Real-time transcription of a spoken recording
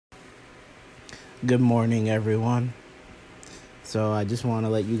Good morning, everyone. So I just want to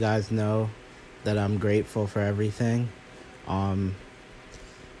let you guys know that I'm grateful for everything. Um,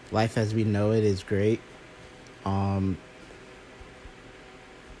 Life as we know it is great. Um,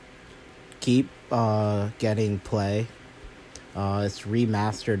 Keep getting play. It's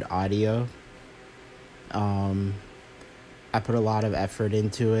remastered audio. Um, I put a lot of effort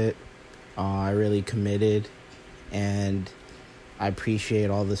into it. I really committed, and I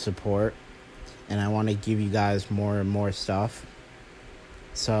appreciate all the support. And I want to give you guys more and more stuff.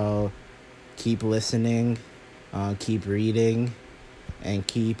 So keep listening, keep reading, and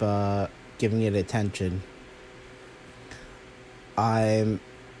keep giving it attention. I'm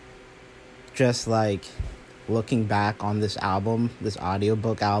just like looking back on this album, this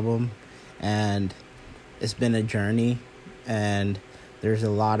audiobook album, and it's been a journey, and there's a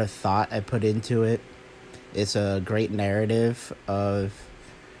lot of thought I put into it. It's a great narrative of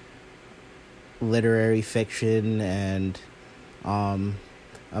literary fiction and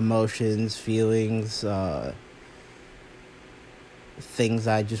emotions, feelings, things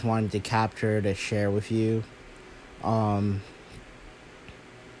I just wanted to capture to share with you.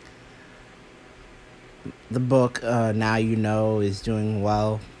 The book, Now You Know, is doing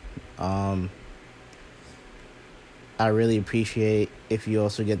well. I really appreciate if you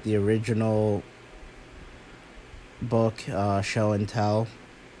also get the original book, Show and Tell.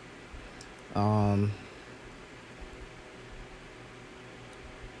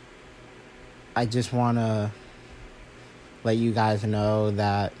 I just want to let you guys know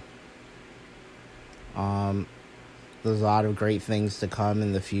that there's a lot of great things to come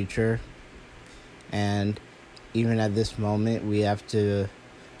in the future. And even at this moment, we have to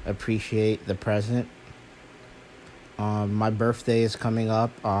appreciate the present. My birthday is coming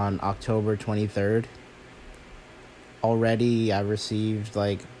up on October 23rd. Already, I received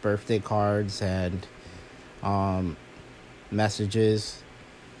like birthday cards and messages,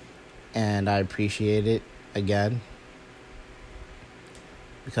 and I appreciate it again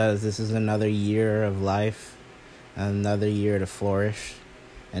because this is another year of life, another year to flourish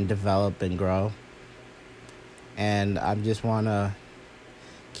and develop and grow. And I just want to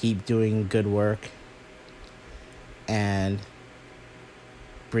keep doing good work and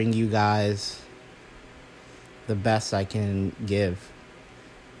bring you guys the best I can give,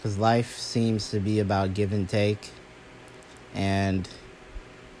 because life seems to be about give and take, and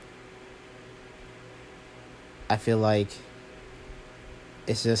I feel like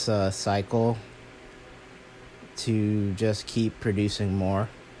it's just a cycle to just keep producing more.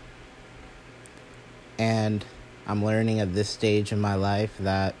 And I'm learning at this stage in my life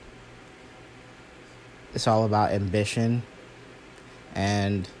that it's all about ambition,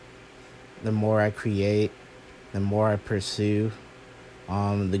 and the more I create, the more I pursue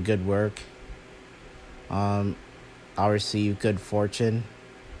the good work, I'll receive good fortune,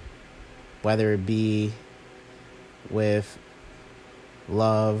 whether it be with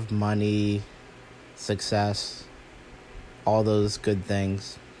love, money, success, all those good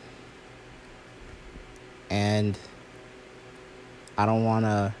things. And I don't want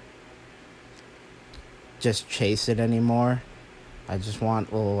to just chase it anymore. I just want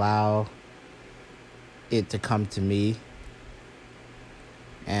to allow it to come to me.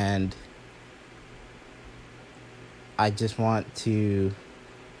 And I just want to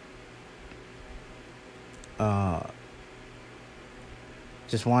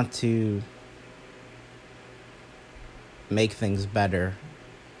make things better,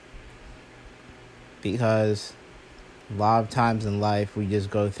 because a lot of times in life we just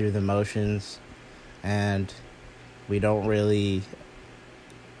go through the motions and we don't really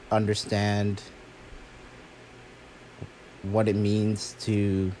understand what it means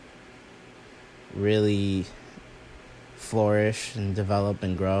to really flourish and develop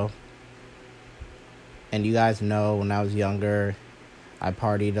and grow. And you guys know, when I was younger, I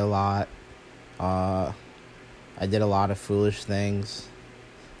partied a lot. I did a lot of foolish things,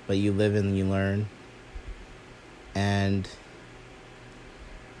 but you live and you learn. And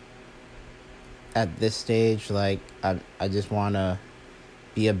at this stage, like, I just want to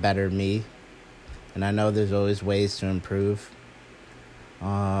be a better me. And I know there's always ways to improve.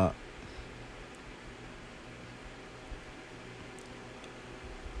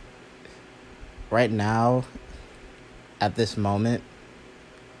 Right now, at this moment,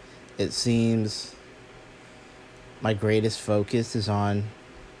 it seems my greatest focus is on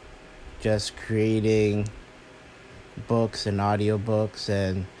just creating books and audiobooks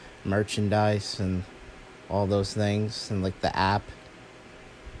and merchandise and all those things, and like the app.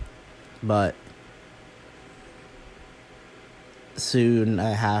 But soon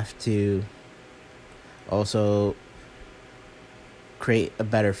I have to Also create a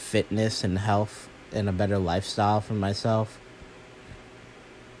better fitness and health and a better lifestyle for myself.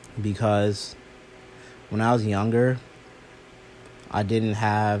 Because when I was younger, I didn't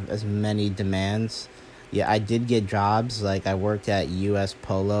have as many demands. Yeah, I did get jobs. Like, I worked at US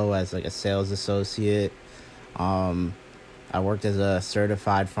Polo as like a sales associate. I worked as a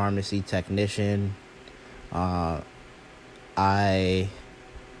certified pharmacy technician. I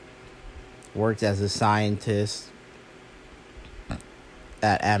worked as a scientist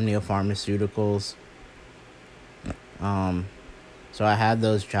at Amnio Pharmaceuticals. So I had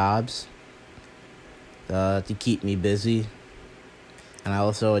those jobs to keep me busy. And I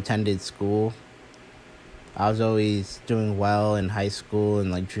also attended school. I was always doing well in high school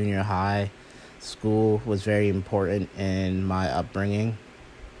and like junior high. School was very important in my upbringing.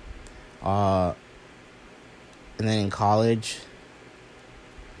 And then in college,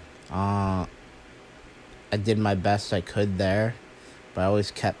 I did my best I could there, but I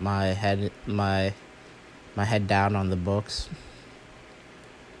always kept my head down on the books.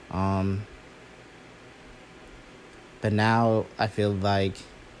 But now I feel like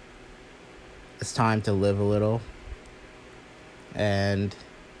it's time to live a little, and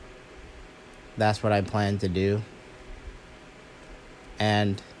that's what I plan to do.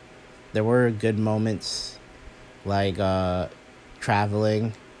 And there were good moments, like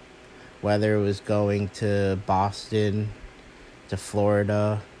traveling, whether it was going to Boston, to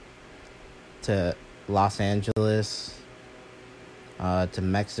Florida, to Los Angeles, to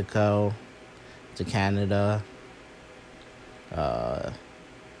Mexico, to Canada,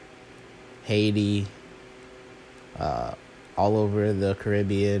 Haiti, all over the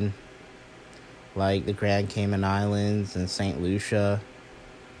Caribbean, like the Grand Cayman Islands and St. Lucia,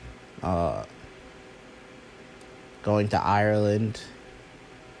 going to Ireland,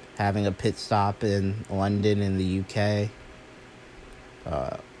 having a pit stop in London in the UK.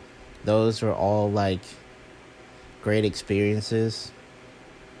 Those were all like great experiences,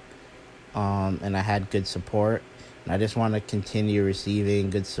 and I had good support. And I just want to continue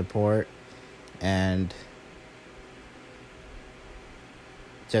receiving good support and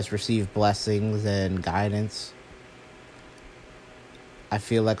just receive blessings and guidance. I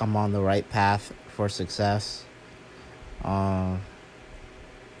feel like I'm on the right path for success. But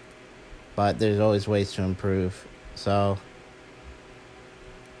there's always ways to improve. So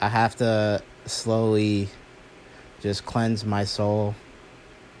I have to slowly just cleanse my soul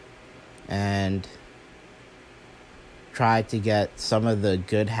and try to get some of the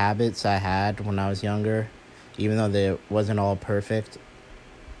good habits I had when I was younger, even though they wasn't all perfect.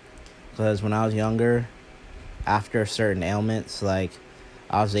 Because when I was younger, after certain ailments, like,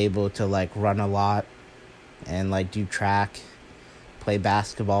 I was able to like run a lot and like do track, play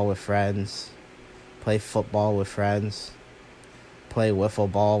basketball with friends, play football with friends, play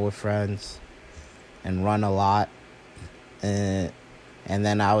wiffle ball with friends, and run a lot. And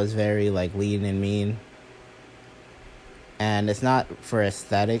then I was very like lean and mean. And it's not for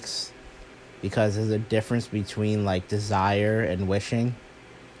aesthetics, because there's a difference between like desire and wishing.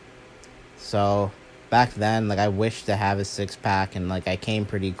 So back then, like, I wished to have a six-pack, and like I came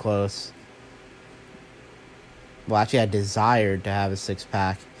pretty close. Well, actually I desired to have a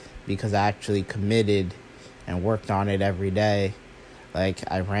six-pack because I actually committed and worked on it every day.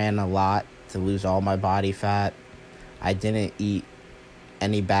 Like, I ran a lot to lose all my body fat. I didn't eat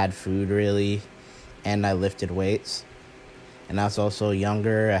any bad food really, and I lifted weights. And I was also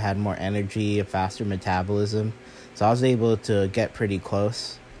younger, I had more energy, a faster metabolism. So I was able to get pretty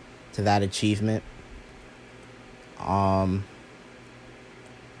close to that achievement.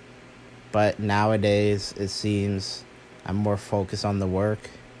 But nowadays, it seems I'm more focused on the work.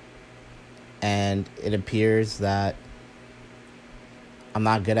 And it appears that I'm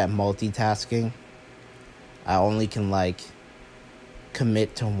not good at multitasking. I only can, like,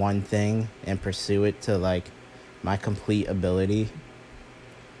 commit to one thing and pursue it to, like, my complete ability.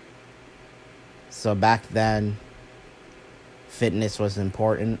 So back then, fitness was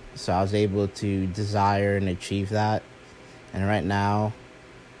important, so I was able to desire and achieve that. And right now,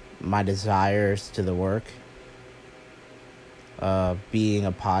 my desire is to the work. Being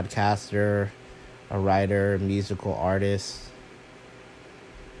a podcaster, a writer, a musical artist,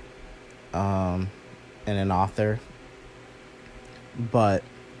 and an author. But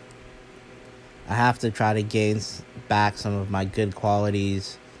I have to try to gain back some of my good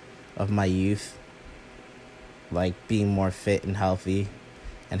qualities of my youth, like being more fit and healthy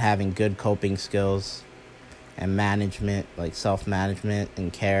and having good coping skills and management, like self-management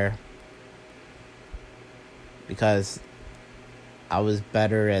and care, because I was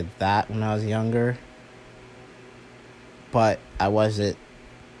better at that when I was younger, but I wasn't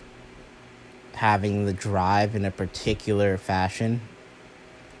having the drive in a particular fashion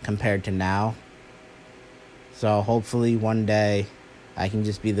compared to now. So hopefully one day I can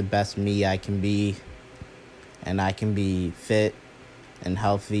just be the best me I can be, and I can be fit and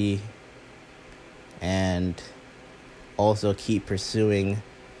healthy and also keep pursuing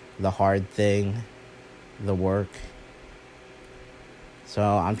the hard thing, the work. So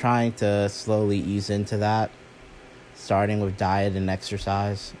I'm trying to slowly ease into that, starting with diet and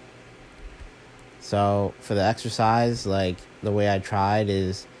exercise. So for the exercise, like the way I tried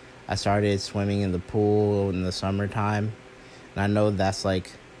is I started swimming in the pool in the summertime. And I know that's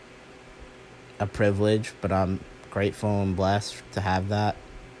like a privilege, but I'm grateful and blessed to have that.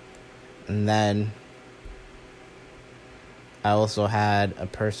 And then I also had a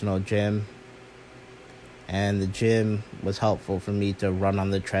personal gym, and the gym was helpful for me to run on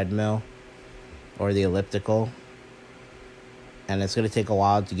the treadmill or the elliptical. And it's going to take a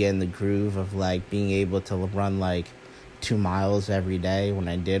while to get in the groove of like being able to run like 2 miles every day when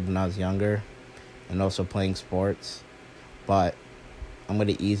I was younger, and also playing sports. But I'm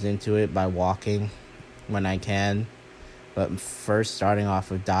going to ease into it by walking when I can. But first, starting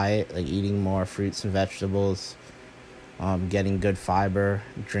off with diet, like eating more fruits and vegetables, getting good fiber,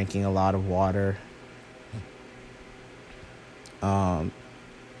 drinking a lot of water.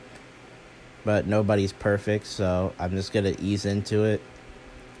 But nobody's perfect, so I'm just going to ease into it,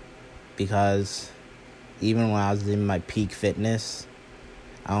 because even when I was in my peak fitness,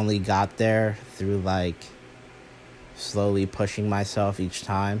 I only got there through like slowly pushing myself each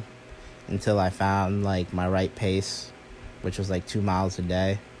time until I found like my right pace, which was like 2 miles a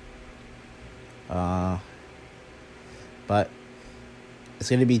day. But it's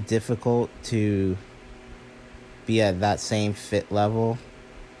going to be difficult to be at that same fit level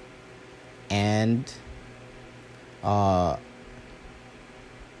and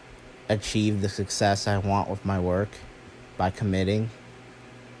achieve the success I want with my work by committing.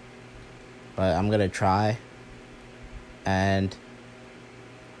 But I'm going to try, and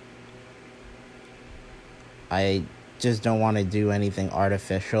I just don't want to do anything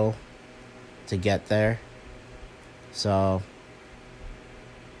artificial to get there. So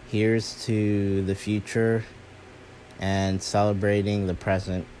here's to the future and celebrating the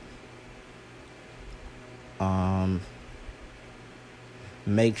present.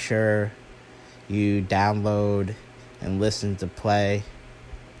 Make sure you download and listen to Play,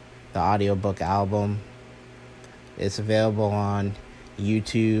 the audiobook album. It's available on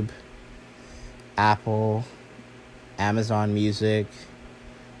YouTube, Apple, Amazon Music,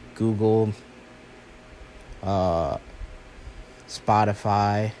 Google,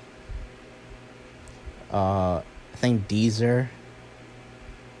 Spotify, I think Deezer,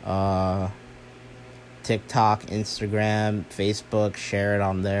 TikTok, Instagram, Facebook. Share it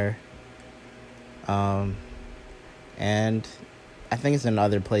on there. And I think it's in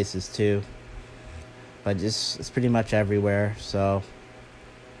other places too, but it's pretty much everywhere. So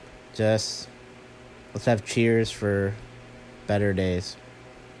just let's have cheers for better days.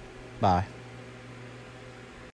 Bye.